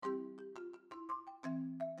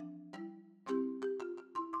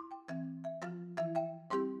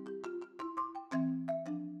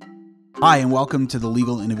Hi, and welcome to the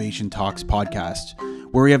Legal Innovation Talks podcast,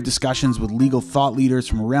 where we have discussions with legal thought leaders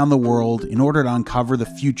from around the world in order to uncover the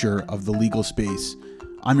future of the legal space.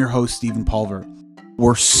 I'm your host, Stephen Pulver.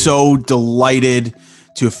 We're so delighted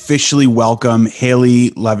to officially welcome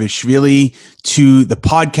Haley Lavishvili to the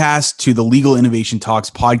podcast, to the Legal Innovation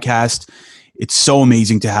Talks podcast. It's so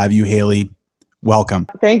amazing to have you, Haley. Welcome.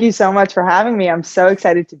 Thank you so much for having me. I'm so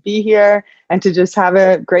excited to be here and to just have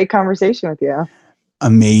a great conversation with you.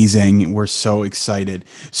 Amazing. We're so excited.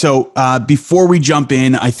 So before we jump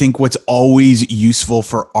in, I think what's always useful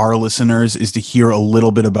for our listeners is to hear a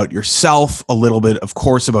little bit about yourself, a little bit, of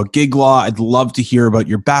course, about Gig Law. I'd love to hear about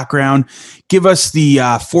your background. Give us the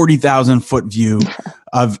 40,000 foot view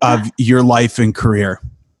of your life and career.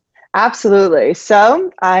 Absolutely.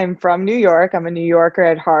 So I'm from New York. I'm a New Yorker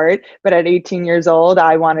at heart, but at 18 years old,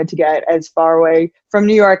 I wanted to get as far away from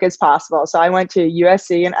New York as possible. So I went to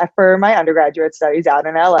USC and for my undergraduate studies out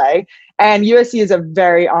in LA. And USC is a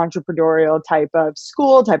very entrepreneurial type of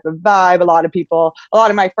school, type of vibe. A lot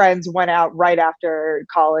of my friends went out right after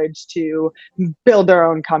college to build their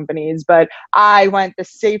own companies. But I went the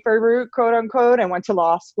safer route, quote unquote, and went to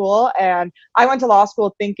law school. And I went to law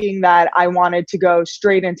school thinking that I wanted to go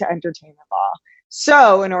straight into entertainment law.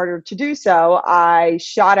 So in order to do so, I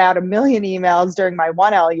shot out 1 million emails during my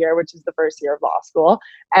 1L year, which is the first year of law school,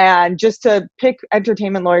 and just to pick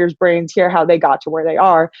entertainment lawyers' brains, hear how they got to where they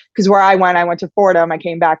are. Because where I went to Fordham. I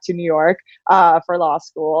came back to New York for law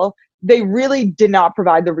school. They really did not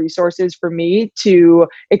provide the resources for me to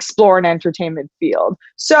explore an entertainment field.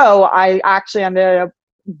 So I actually ended up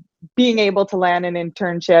being able to land an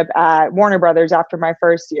internship at Warner Brothers after my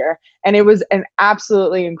first year. And it was an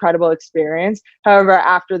absolutely incredible experience. However,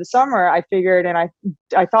 after the summer, I figured and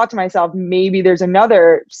I thought to myself, maybe there's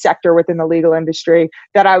another sector within the legal industry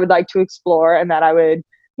that I would like to explore and that I would,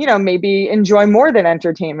 maybe enjoy more than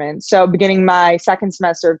entertainment. So beginning my second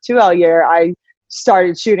semester of 2L year, I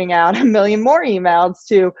started shooting out 1 million more emails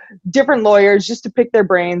to different lawyers just to pick their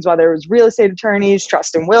brains, whether it was real estate attorneys,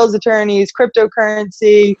 trust and wills attorneys,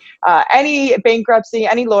 cryptocurrency, any bankruptcy,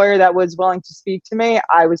 any lawyer that was willing to speak to me,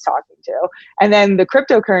 I was talking to. And then the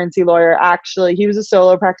cryptocurrency lawyer, actually, he was a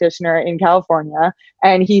solo practitioner in California.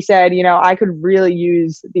 And he said, I could really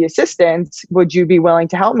use the assistance. Would you be willing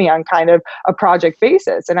to help me on kind of a project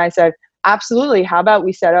basis? And I said, absolutely. How about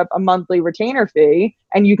we set up a monthly retainer fee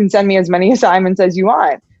and you can send me as many assignments as you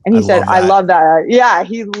want? And he said, I love that. Yeah,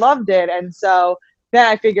 he loved it. And so then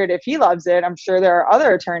I figured if he loves it, I'm sure there are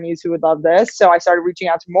other attorneys who would love this. So I started reaching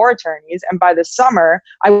out to more attorneys. And by the summer,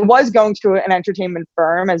 I was going to an entertainment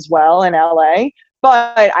firm as well in LA,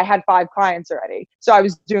 but I had 5 clients already. So I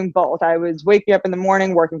was doing both. I was waking up in the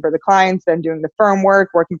morning, working for the clients, then doing the firm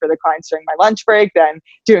work, working for the clients during my lunch break, then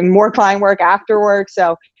doing more client work after work.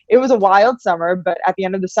 So it was a wild summer, but at the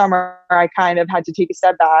end of the summer, I kind of had to take a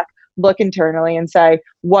step back, look internally and say,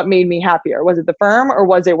 what made me happier? Was it the firm or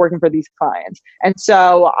was it working for these clients? And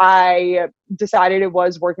so I decided it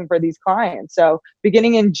was working for these clients. So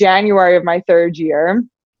beginning in January of my 3rd year,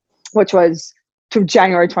 which was to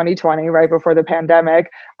January 2020, right before the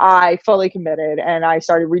pandemic, I fully committed and I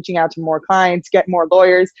started reaching out to more clients, get more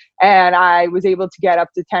lawyers, and I was able to get up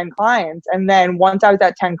to 10 clients. And then once I was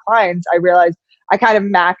at 10 clients, I realized I kind of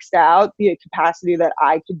maxed out the capacity that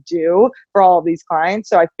I could do for all of these clients.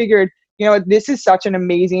 So I figured, this is such an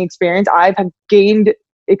amazing experience. I've gained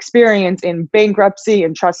experience in bankruptcy,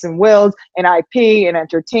 in trust and wills, in IP, in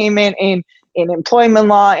entertainment, in employment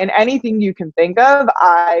law, in anything you can think of,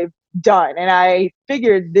 I've done. And I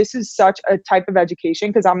figured this is such a type of education,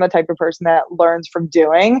 because I'm the type of person that learns from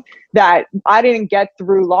doing, that I didn't get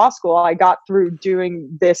through law school. I got through doing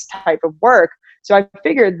this type of work. So I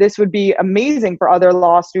figured this would be amazing for other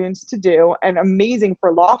law students to do and amazing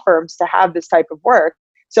for law firms to have this type of work.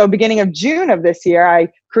 So beginning of June of this year, I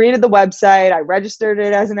created the website, I registered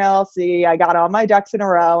it as an LLC, I got all my ducks in a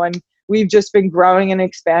row, and we've just been growing and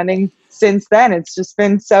expanding since then. It's just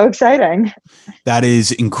been so exciting. That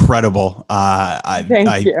is incredible.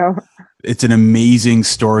 Thank you. It's an amazing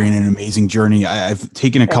story and an amazing journey. I've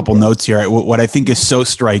taken a couple notes here. What I think is so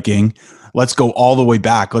striking, let's go all the way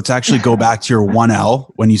back. Let's actually go back to your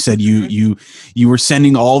 1L when you said you were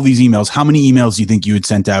sending all these emails. How many emails do you think you had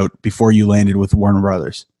sent out before you landed with Warner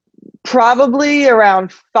Brothers? Probably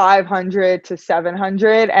around 500 to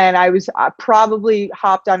 700. And I was probably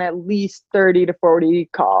hopped on at least 30 to 40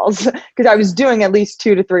 calls because I was doing at least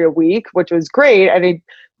 2 to 3 a week, which was great. And it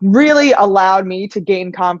really allowed me to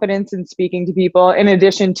gain confidence in speaking to people, in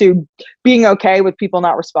addition to being okay with people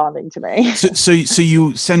not responding to me. So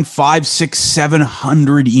you send 500, 600,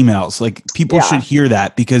 700 emails. Like people should hear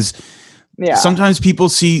that, because Yeah. Sometimes people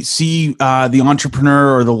see the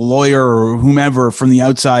entrepreneur or the lawyer or whomever from the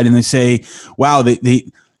outside, and they say, "Wow, they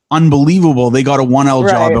unbelievable! They got a 1L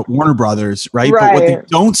job Right. at Warner Brothers, right?" But what they Right.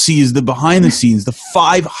 don't see is the behind the scenes, the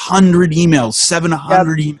 500 emails,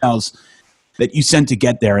 700 emails that you sent to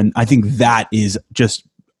get there, and I think that is just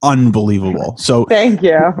unbelievable. So, Thank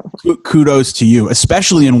you. kudos to you,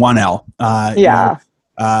 especially in 1L. Yeah.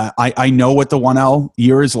 I know what the 1L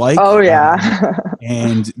year is like. Oh yeah.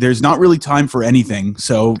 And there's not really time for anything.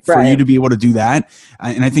 So for you Right. to be able to do that,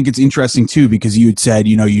 and I think it's interesting too, because you had said,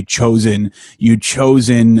 you'd chosen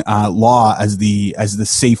law as the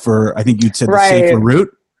safer. I think you'd said the safer Right.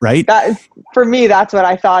 route, right? That, for me, that's what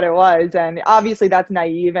I thought it was. And obviously that's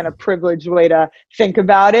naive and a privileged way to think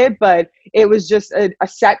about it, but it was just a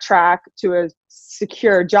set track to a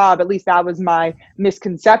secure job. At least that was my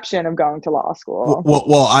misconception of going to law school.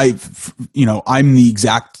 Well, I'm the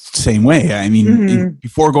exact same way. I mean,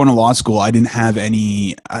 before going to law school, I didn't have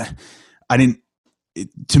any,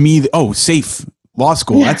 to me, safe law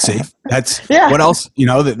school. That's safe. That's what else,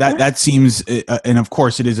 that seems, and of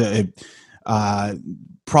course it is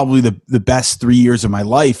probably the best 3 years of my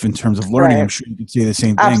life in terms of learning. Right. I'm sure you could say the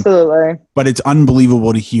same thing. Absolutely. But it's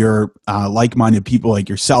unbelievable to hear like-minded people like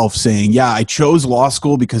yourself saying, yeah, I chose law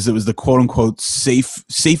school because it was the quote unquote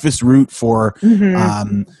safest route for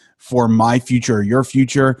my future or your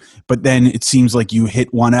future. But then it seems like you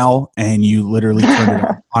hit 1L and you literally turned it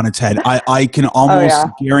on its head. I can almost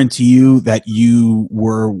guarantee you that you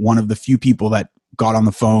were one of the few people that got on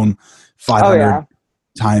the phone 500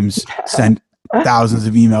 times, sent thousands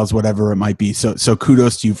of emails, whatever it might be. So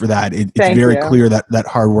kudos to you for that. It's very clear that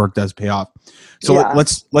hard work does pay off. So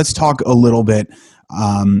let's talk a little bit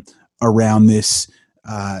around this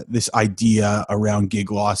idea around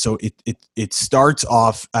gig law. So it starts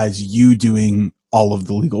off as you doing all of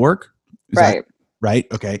the legal work. Is that right?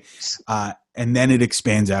 Okay. And then it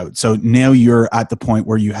expands out. So now you're at the point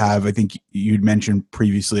where you have, I think you'd mentioned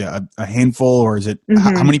previously, a handful, or is it,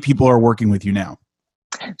 how many people are working with you now?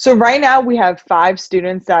 So right now we have 5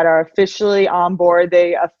 students that are officially on board.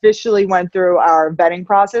 They officially went through our vetting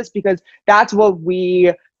process because that's what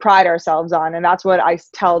we pride ourselves on. And that's what I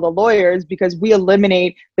tell the lawyers, because we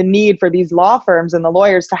eliminate the need for these law firms and the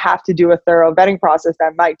lawyers to have to do a thorough vetting process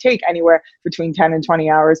that might take anywhere between 10 and 20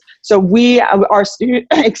 hours. So our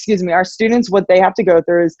students, what they have to go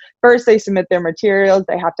through is first they submit their materials.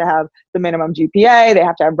 They have to have the minimum GPA. They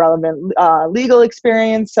have to have relevant legal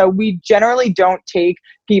experience. So we generally don't take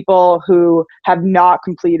people who have not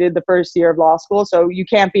completed the first year of law school. So you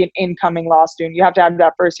can't be an incoming law student. You have to have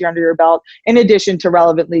that first year under your belt in addition to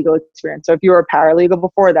relevant legal experience. So if you were a paralegal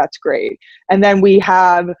before, that's great. And then we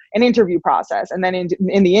have an interview process. And then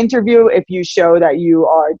in the interview, if you show that you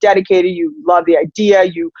are dedicated, you love the idea,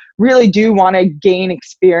 you really do want to gain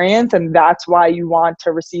experience, and that's why you want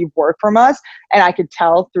to receive work from us, and I could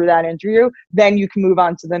tell through that interview, then you can move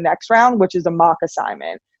on to the next round, which is a mock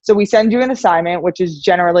assignment. So we send you an assignment, which is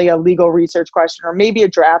generally a legal research question or maybe a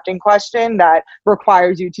drafting question that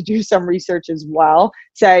requires you to do some research as well,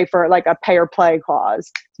 say for like a pay or play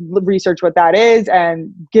clause, research what that is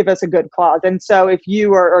and give us a good clause. And so if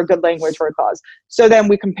you are, or good language for a clause. So then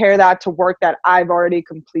we compare that to work that I've already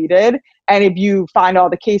completed. And if you find all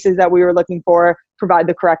the cases that we were looking for, provide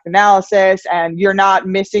the correct analysis, and you're not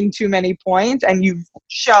missing too many points, and you've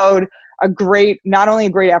showed not only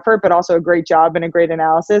a great effort, but also a great job and a great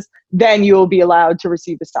analysis, then you will be allowed to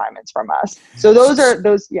receive assignments from us. So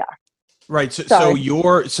yeah. Right. So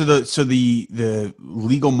the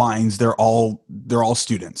legal minds, they're all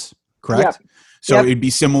students, correct? Yep. So it'd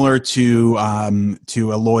be similar to a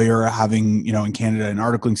lawyer having, in Canada, an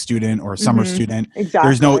articling student or a summer student.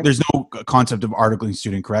 Exactly. There's no concept of articling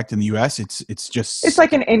student, correct? In the US, it's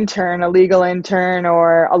like an intern, a legal intern,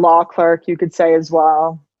 or a law clerk, you could say as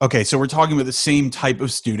well. Okay, so we're talking about the same type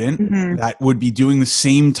of student that would be doing the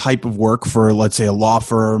same type of work for, let's say, a law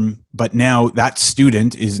firm, but now that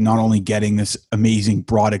student is not only getting this amazing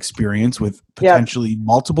broad experience with potentially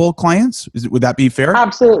multiple clients. Would that be fair?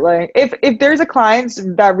 Absolutely. If there's a client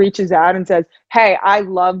that reaches out and says, hey, I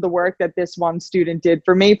love the work that this one student did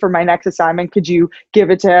for me for my next assignment, could you give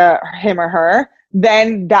it to him or her?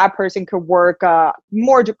 Then that person could work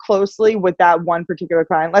more closely with that one particular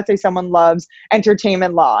client. Let's say someone loves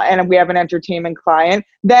entertainment law and we have an entertainment client,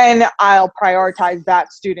 then I'll prioritize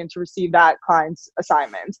that student to receive that client's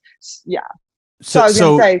assignments. Yeah. So I was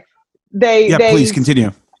going to say, they please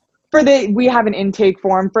continue. We have an intake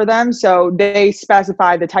form for them. So they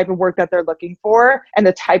specify the type of work that they're looking for and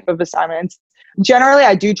the type of assignments. Generally,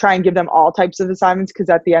 I do try and give them all types of assignments because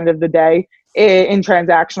at the end of the day, in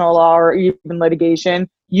transactional law or even litigation,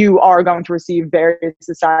 you are going to receive various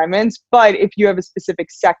assignments. But if you have a specific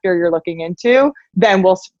sector you're looking into, then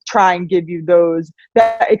we'll try and give you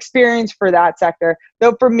that experience for that sector.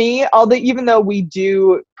 Though for me, even though we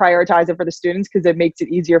do prioritize it for the students because it makes it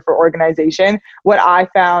easier for organization, what I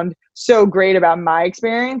found so great about my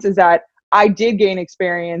experience is that I did gain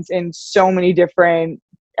experience in so many different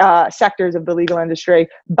sectors of the legal industry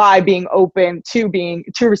by being open to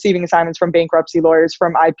receiving assignments from bankruptcy lawyers,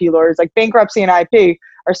 from IP lawyers. Like bankruptcy and IP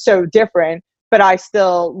are so different, but I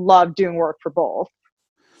still love doing work for both.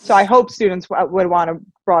 So I hope students would want a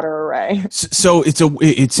broader array. So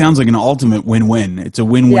it sounds like an ultimate win-win. It's a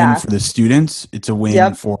win-win for the students. It's a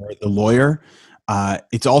win for the lawyer.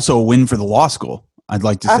 It's also a win for the law school, I'd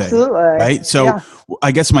like to say. Absolutely. Right. So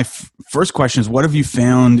I guess my first question is, what have you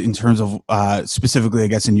found in terms of specifically, I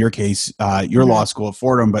guess in your case, your law school at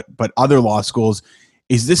Fordham, but other law schools?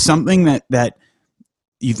 Is this something that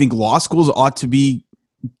you think law schools ought to be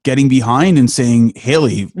getting behind and saying,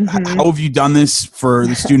 Haley, how have you done this for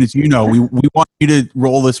the students? We want you to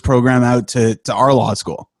roll this program out to our law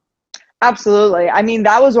school. Absolutely. I mean,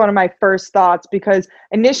 that was one of my first thoughts, because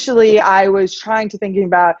initially I was thinking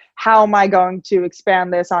about how am I going to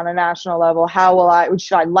expand this on a national level?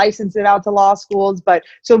 Should I license it out to law schools? But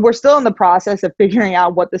so we're still in the process of figuring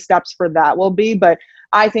out what the steps for that will be. But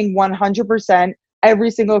I think 100%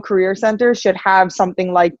 every single career center should have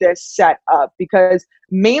something like this set up, because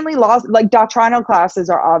mainly like doctrinal classes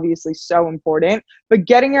are obviously so important, but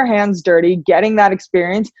getting your hands dirty, getting that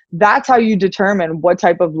experience, that's how you determine what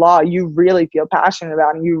type of law you really feel passionate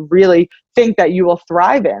about and you really think that you will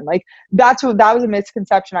thrive in. Like that was a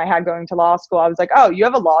misconception I had going to law school. I was like, oh, you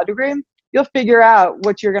have a law degree? You'll figure out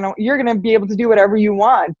what you're gonna be able to do whatever you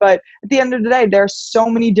want. But at the end of the day, there are so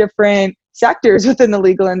many different sectors within the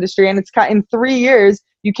legal industry, and it's in 3 years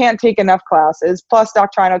you can't take enough classes. Plus,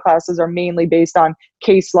 doctrinal classes are mainly based on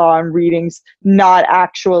case law and readings, not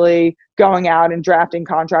actually going out and drafting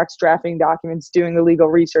contracts, drafting documents, doing the legal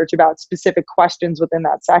research about specific questions within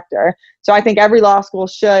that sector. So I think every law school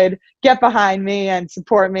should get behind me and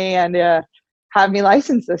support me and have me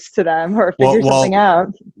license this to them or figure something out.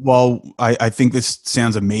 Well, I think this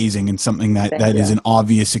sounds amazing and something that is an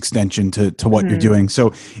obvious extension to what you're doing.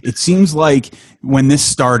 So it seems like when this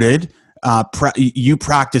started, you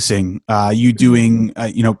practicing, you doing,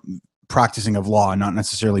 practicing of law, not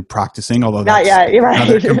necessarily practicing, although that's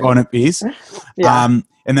another component piece. And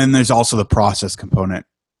then there's also the process component.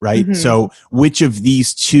 Right. So which of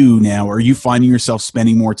these two now are you finding yourself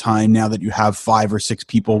spending more time now that you have 5 or 6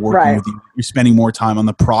 people working with you? You're spending more time on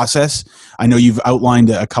the process. I know you've outlined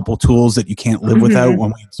a couple tools that you can't live without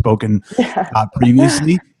when we've spoken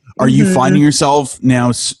previously. Are you finding yourself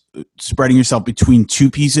now spreading yourself between 2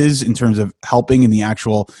 pieces in terms of helping in the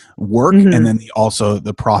actual work and then also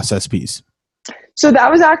the process piece? So that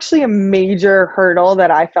was actually a major hurdle that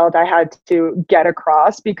I felt I had to get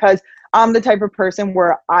across, because I'm the type of person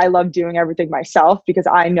where I love doing everything myself, because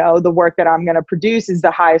I know the work that I'm going to produce is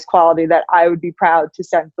the highest quality that I would be proud to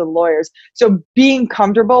send to the lawyers. So being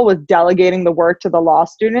comfortable with delegating the work to the law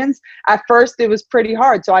students, at first it was pretty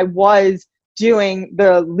hard. So I was doing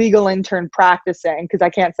the legal intern practicing, because I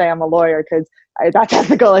can't say I'm a lawyer because that's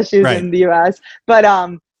ethical issues in the US. But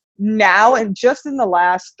now, and just in the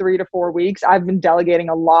last 3 to 4 weeks, I've been delegating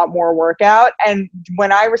a lot more work out. And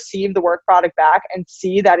when I receive the work product back and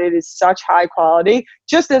see that it is such high quality,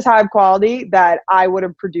 just as high quality that I would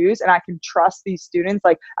have produced, and I can trust these students,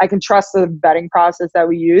 like I can trust the vetting process that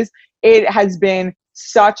we use, it has been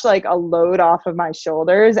such like a load off of my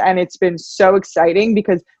shoulders. And it's been so exciting,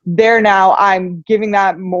 because I'm giving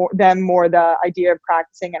them more the idea of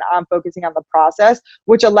practicing, and I'm focusing on the process,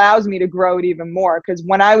 which allows me to grow it even more. Because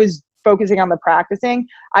when I was focusing on the practicing,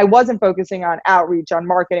 I wasn't focusing on outreach, on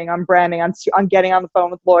marketing, on branding, on getting on the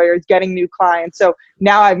phone with lawyers, getting new clients. So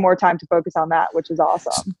now I have more time to focus on that, which is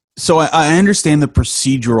awesome. So I understand the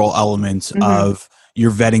procedural elements of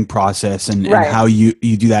your vetting process and how you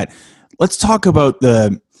do that. Let's talk about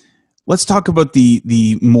the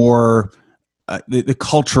more the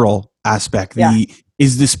cultural aspect.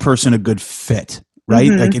 Is this person a good fit?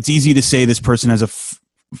 Right? Like it's easy to say this person has a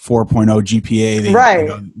 4.0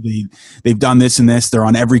 GPA. They've done this and this. They're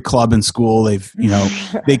on every club in school.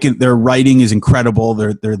 Their writing is incredible.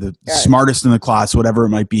 They're the smartest in the class, whatever it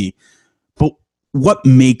might be. But what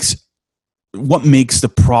makes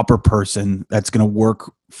the proper person that's going to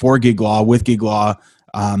work for Gig Law, with Gig Law,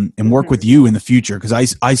 and work with you in the future?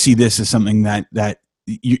 Because I see this as something that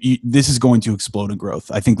this is going to explode in growth.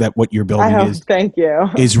 I think that what you're building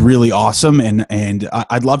is really awesome, and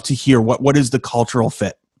I'd love to hear what is the cultural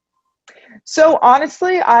fit. So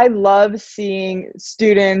honestly, I love seeing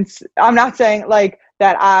students. I'm not saying like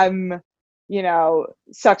that I'm,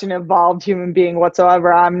 such an evolved human being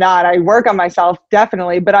whatsoever. I'm not. I work on myself,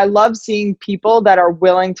 definitely, but I love seeing people that are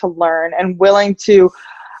willing to learn and willing to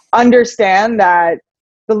understand that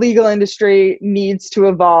the legal industry needs to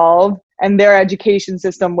evolve, and their education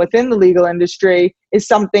system within the legal industry is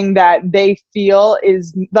something that they feel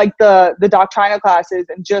is like the doctrinal classes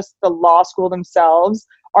and just the law school themselves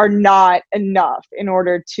are not enough in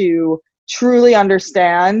order to truly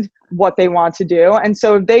understand what they want to do. And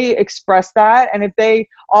so if they express that, and if they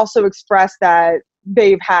also express that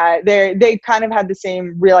they kind of had the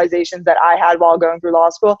same realizations that I had while going through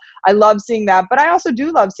law school, I love seeing that. But I also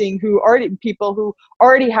do love seeing people who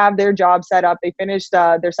already have their job set up. They finished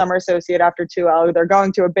their summer associate after 2L. They're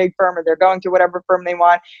going to a big firm, or they're going to whatever firm they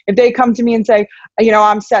want. If they come to me and say,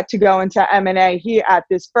 I'm set to go into M&A here at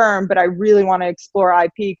this firm, but I really want to explore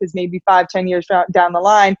IP because maybe 5-10 years down the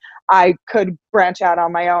line, I could branch out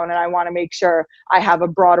on my own, and I want to make sure I have a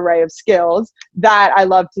broad array of skills, that I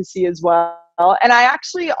love to see as well. And I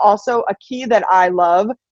actually also, a key that I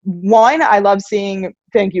love, I love seeing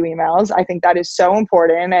thank you emails. I think that is so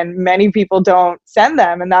important, and many people don't send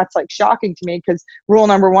them. And that's like shocking to me, because rule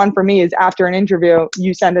number 1 for me is after an interview,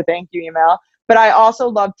 you send a thank you email. But I also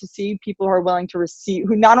love to see people who are willing to receive,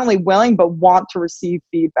 who not only willing, but want to receive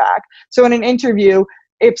feedback. So in an interview,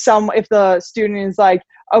 if the student is like,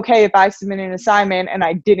 okay, if I submit an assignment and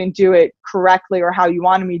I didn't do it correctly or how you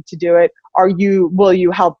wanted me to do it, will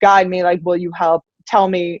you help guide me? Like, will you help tell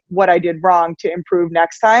me what I did wrong to improve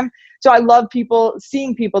next time? So I love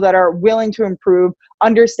seeing people that are willing to improve,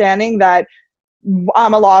 understanding that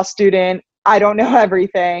I'm a law student, I don't know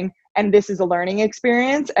everything, and this is a learning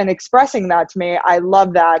experience, and expressing that to me. I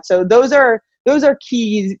love that. So those are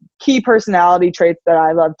key personality traits that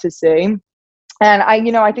I love to see. And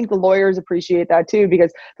I think the lawyers appreciate that too,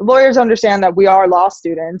 because the lawyers understand that we are law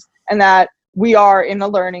students and that we are in a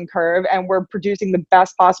learning curve, and we're producing the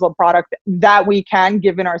best possible product that we can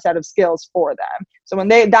given our set of skills for them. So when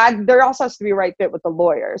there also has to be a right fit with the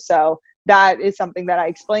lawyer. So that is something that I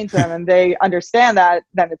explain to them, and they understand that,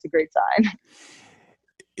 then it's a great sign.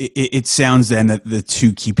 It sounds then that the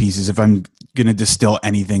 2 key pieces, if I'm going to distill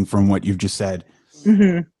anything from what you've just said,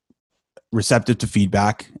 receptive to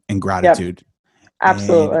feedback and gratitude. Yep.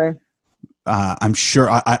 Absolutely. And, I'm sure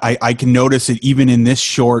I can notice it even in this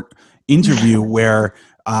short interview where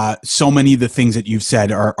so many of the things that you've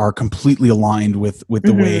said are completely aligned with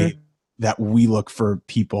the way that we look for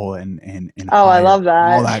people and I love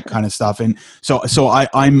that, all that kind of stuff. And so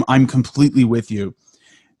I'm completely with you.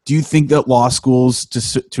 Do you think that law schools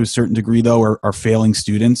to a certain degree though are failing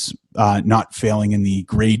students, not failing in the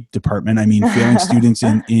grade department? I mean, failing students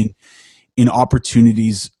in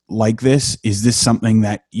opportunities like this? Is this something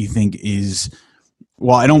that you think is,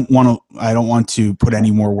 well, I don't want to put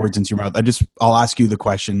any more words into your mouth. I'll ask you the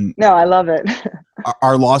question. No, I love it.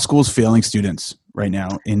 Are law schools failing students right now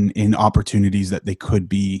in opportunities that they could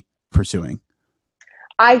be pursuing?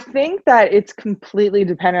 I think that it's completely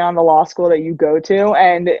dependent on the law school that you go to.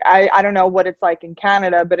 And I don't know what it's like in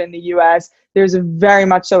Canada, but in the US, there's very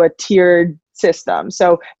much so a tiered system.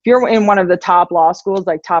 So if you're in one of the top law schools,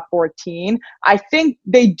 like top 14, I think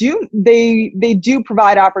they do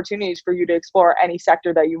provide opportunities for you to explore any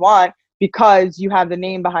sector that you want, because you have the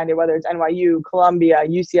name behind it, whether it's NYU, Columbia,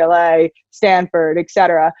 UCLA, Stanford,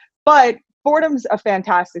 etc. But Fordham's a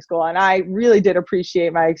fantastic school, and I really did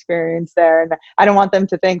appreciate my experience there. And I don't want them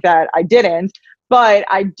to think that I didn't, but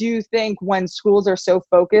I do think when schools are so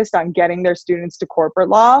focused on getting their students to corporate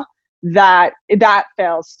law, that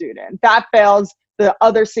fails students. That fails the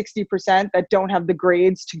other 60% that don't have the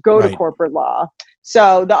grades to go to corporate law.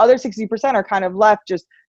 So the other 60% are kind of left just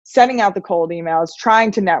sending out the cold emails, trying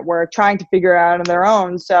to network, trying to figure it out on their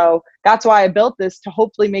own. So that's why I built this, to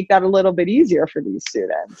hopefully make that a little bit easier for these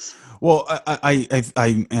students. Well, I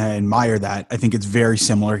admire that. I think it's very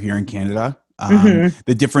similar here in Canada.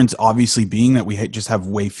 The difference obviously being that we just have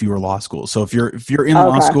way fewer law schools. So if you're in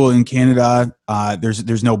law school in Canada,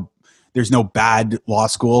 there's no bad law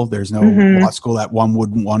school. There's no law school that one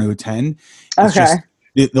wouldn't want to attend. It's just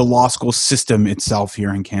the law school system itself here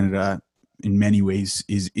in Canada in many ways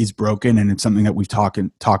is broken, and it's something that we've talked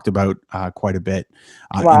about quite a bit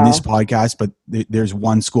in this podcast. But there's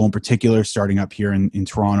one school in particular starting up here in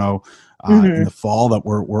Toronto in the fall that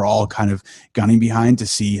we're all kind of gunning behind to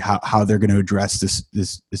see how they're going to address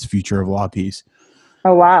this future of law piece.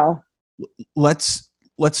 Oh wow! Let's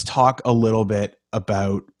talk a little bit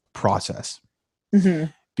about process.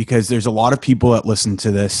 Because there's a lot of people that listen to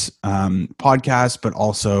this podcast, but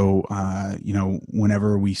also,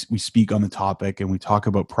 whenever we speak on the topic and we talk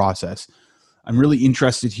about process, I'm really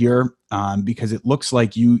interested here because it looks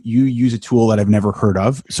like you use a tool that I've never heard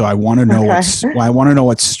of. So I want to know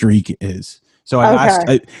what Streak is. So I've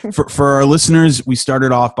asked for our listeners, we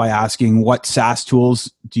started off by asking what SaaS tools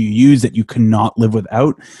do you use that you cannot live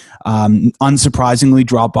without? Unsurprisingly,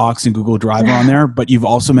 Dropbox and Google Drive are on there, but you've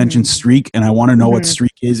also mentioned Streak, and I want to know what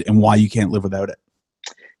Streak is and why you can't live without it.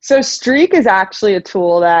 So Streak is actually a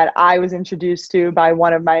tool that I was introduced to by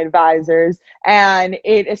one of my advisors, and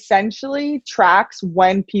it essentially tracks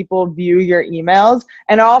when people view your emails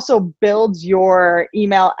and also builds your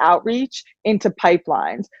email outreach into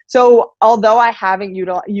pipelines. So although I haven't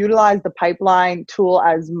utilized the pipeline tool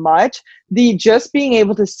as much, just being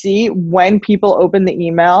able to see when people open the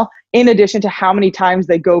email, in addition to how many times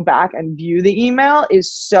they go back and view the email,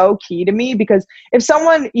 is so key to me, because if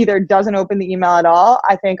someone either doesn't open the email at all,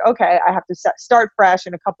 I think, okay, I have to start fresh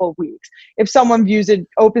in a couple of weeks. If someone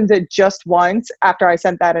opens it just once after I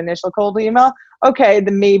sent that initial cold email, okay,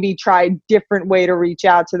 then maybe try a different way to reach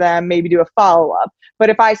out to them, maybe do a follow-up. But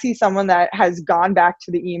if I see someone that has gone back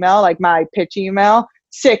to the email, like my pitch email,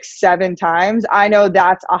 6-7 times, I know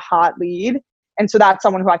that's a hot lead. And so that's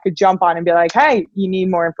someone who I could jump on and be like, hey, you need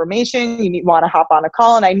more information, want to hop on a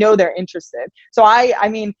call, and I know they're interested. So I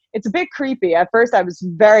mean, it's a bit creepy. At first I was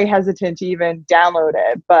very hesitant to even download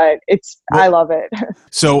it, but I love it.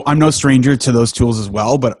 So I'm no stranger to those tools as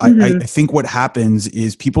well, but I think what happens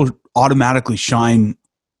is people automatically shine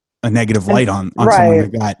a negative light on someone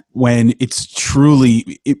like that when it's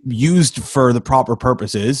truly used for the proper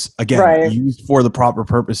purposes. Again, used for the proper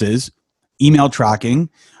purposes. Email tracking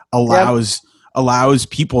allows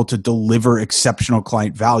people to deliver exceptional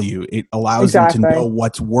client value. It allows them to know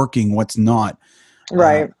what's working, what's not.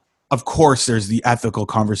 Right. Of course, there's the ethical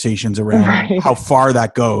conversations around how far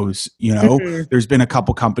that goes. There's been a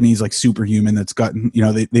couple companies like Superhuman that's gotten,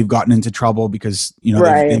 they've gotten into trouble because,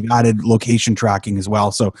 they've added location tracking as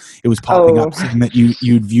well. So it was popping up saying that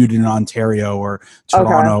you'd viewed in Ontario or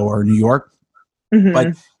Toronto or New York.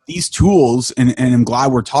 But these tools, and I'm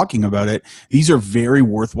glad we're talking about it, these are very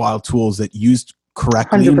worthwhile tools that used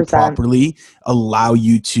correctly 100%. And properly allow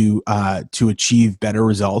you to achieve better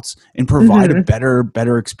results and provide a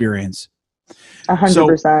better experience.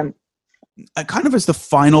 100%. So, kind of as the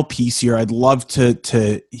final piece here, I'd love to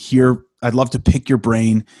pick your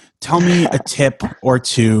brain. Tell me a tip or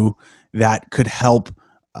two that could help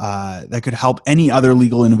any other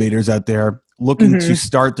legal innovators out there looking to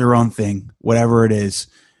start their own thing, whatever it is.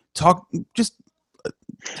 Tell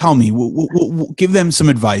me, we'll give them some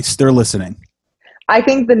advice. They're listening. I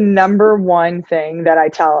think the number one thing that I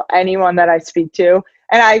tell anyone that I speak to,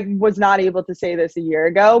 and I was not able to say this a year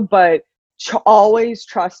ago, but always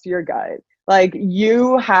trust your gut. Like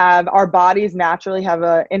our bodies naturally have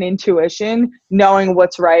an intuition knowing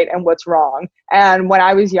what's right and what's wrong. And when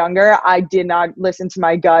I was younger, I did not listen to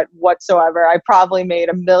my gut whatsoever. I probably made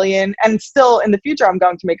 1 million, and still in the future, I'm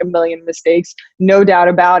going to make 1 million mistakes, no doubt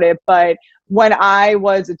about it. But when I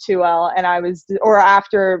was a 2L or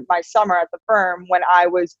after my summer at the firm, when I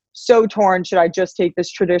was so torn, should I just take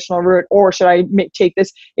this traditional route or should I take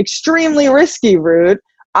this extremely risky route?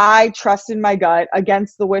 I trusted my gut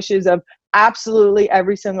against the wishes of absolutely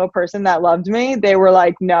every single person that loved me. They were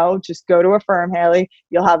like, no, just go to a firm, Haley.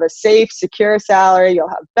 You'll have a safe, secure salary. You'll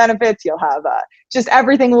have benefits. You'll have just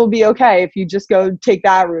everything will be okay if you just go take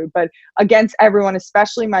that route. But against everyone,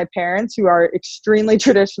 especially my parents, who are extremely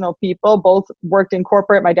traditional people, both worked in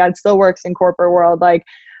corporate. My dad still works in corporate world. Like,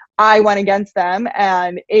 I went against them,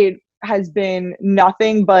 and it has been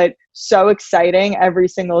nothing but so exciting every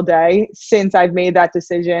single day since I've made that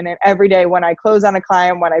decision. And every day when I close on a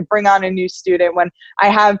client, when I bring on a new student, when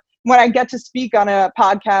I get to speak on a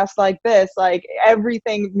podcast like this, like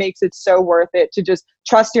everything makes it so worth it to just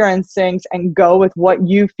trust your instincts and go with what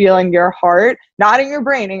you feel in your heart, not in your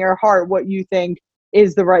brain, in your heart, what you think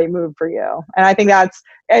is the right move for you. And I think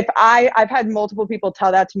I've had multiple people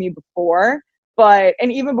tell that to me before.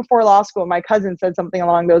 And even before law school, my cousin said something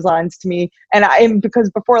along those lines to me. And because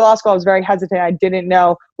before law school, I was very hesitant. I didn't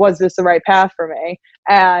know, was this the right path for me?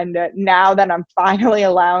 And now that I'm finally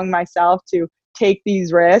allowing myself to take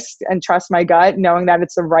these risks and trust my gut, knowing that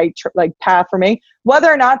it's the right path for me,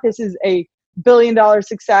 whether or not this is a $1 billion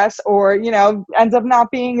success or, ends up not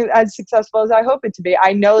being as successful as I hope it to be,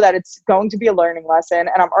 I know that it's going to be a learning lesson,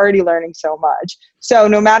 and I'm already learning so much. So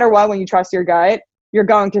no matter what, when you trust your gut, you're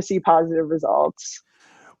going to see positive results.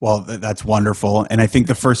 Well, that's wonderful. And I think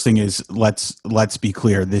the first thing is let's be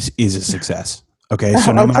clear. This is a success. Okay.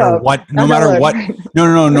 So no matter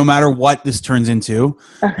what this turns into,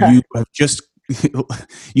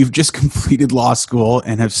 you've just completed law school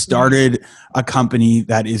and have started a company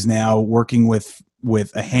that is now working with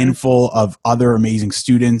with a handful of other amazing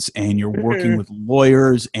students, and you're working with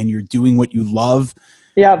lawyers, and you're doing what you love,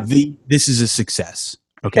 this is a success.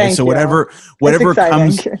 Okay. Thank so you.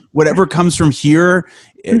 whatever comes from here,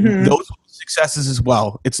 those successes as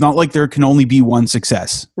well. It's not like there can only be one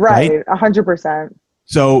success. Right. 100%.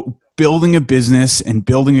 So building a business and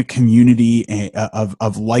building a community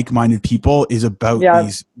of like-minded people is about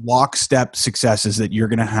these lockstep successes that you're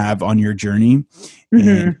going to have on your journey.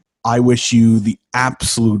 And I wish you the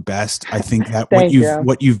absolute best. I think that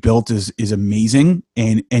what you've built is amazing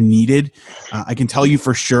and needed. I can tell you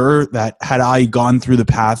for sure that had I gone through the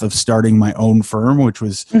path of starting my own firm, which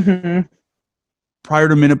was prior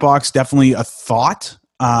to MinuteBox, definitely a thought.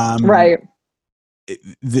 Right.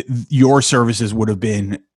 Your services would have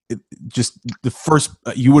been just the first.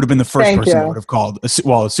 You would have been the first person I would have called.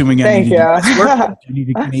 Well, assuming I needed US work, you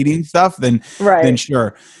needed Canadian stuff, then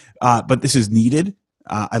sure. But this is needed.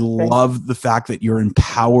 I love the fact that you're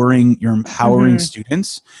empowering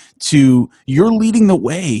students you're leading the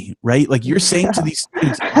way, right? Like you're saying to these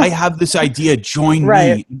students, I have this idea, join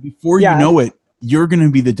me. And before you know it, you're going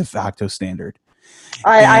to be the de facto standard.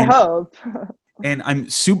 I hope. And I'm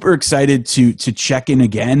super excited to check in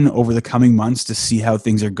again over the coming months to see how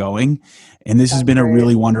things are going. And this has been a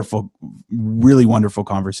really wonderful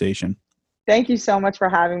conversation. Thank you so much for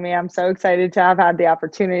having me. I'm so excited to have had the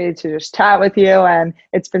opportunity to just chat with you, and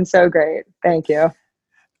it's been so great. Thank you.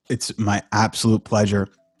 It's my absolute pleasure.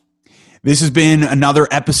 This has been another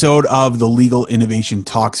episode of the Legal Innovation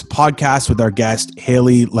Talks podcast with our guest,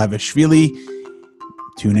 Haley Levashvili.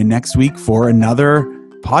 Tune in next week for another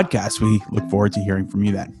podcast. We look forward to hearing from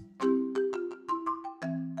you then.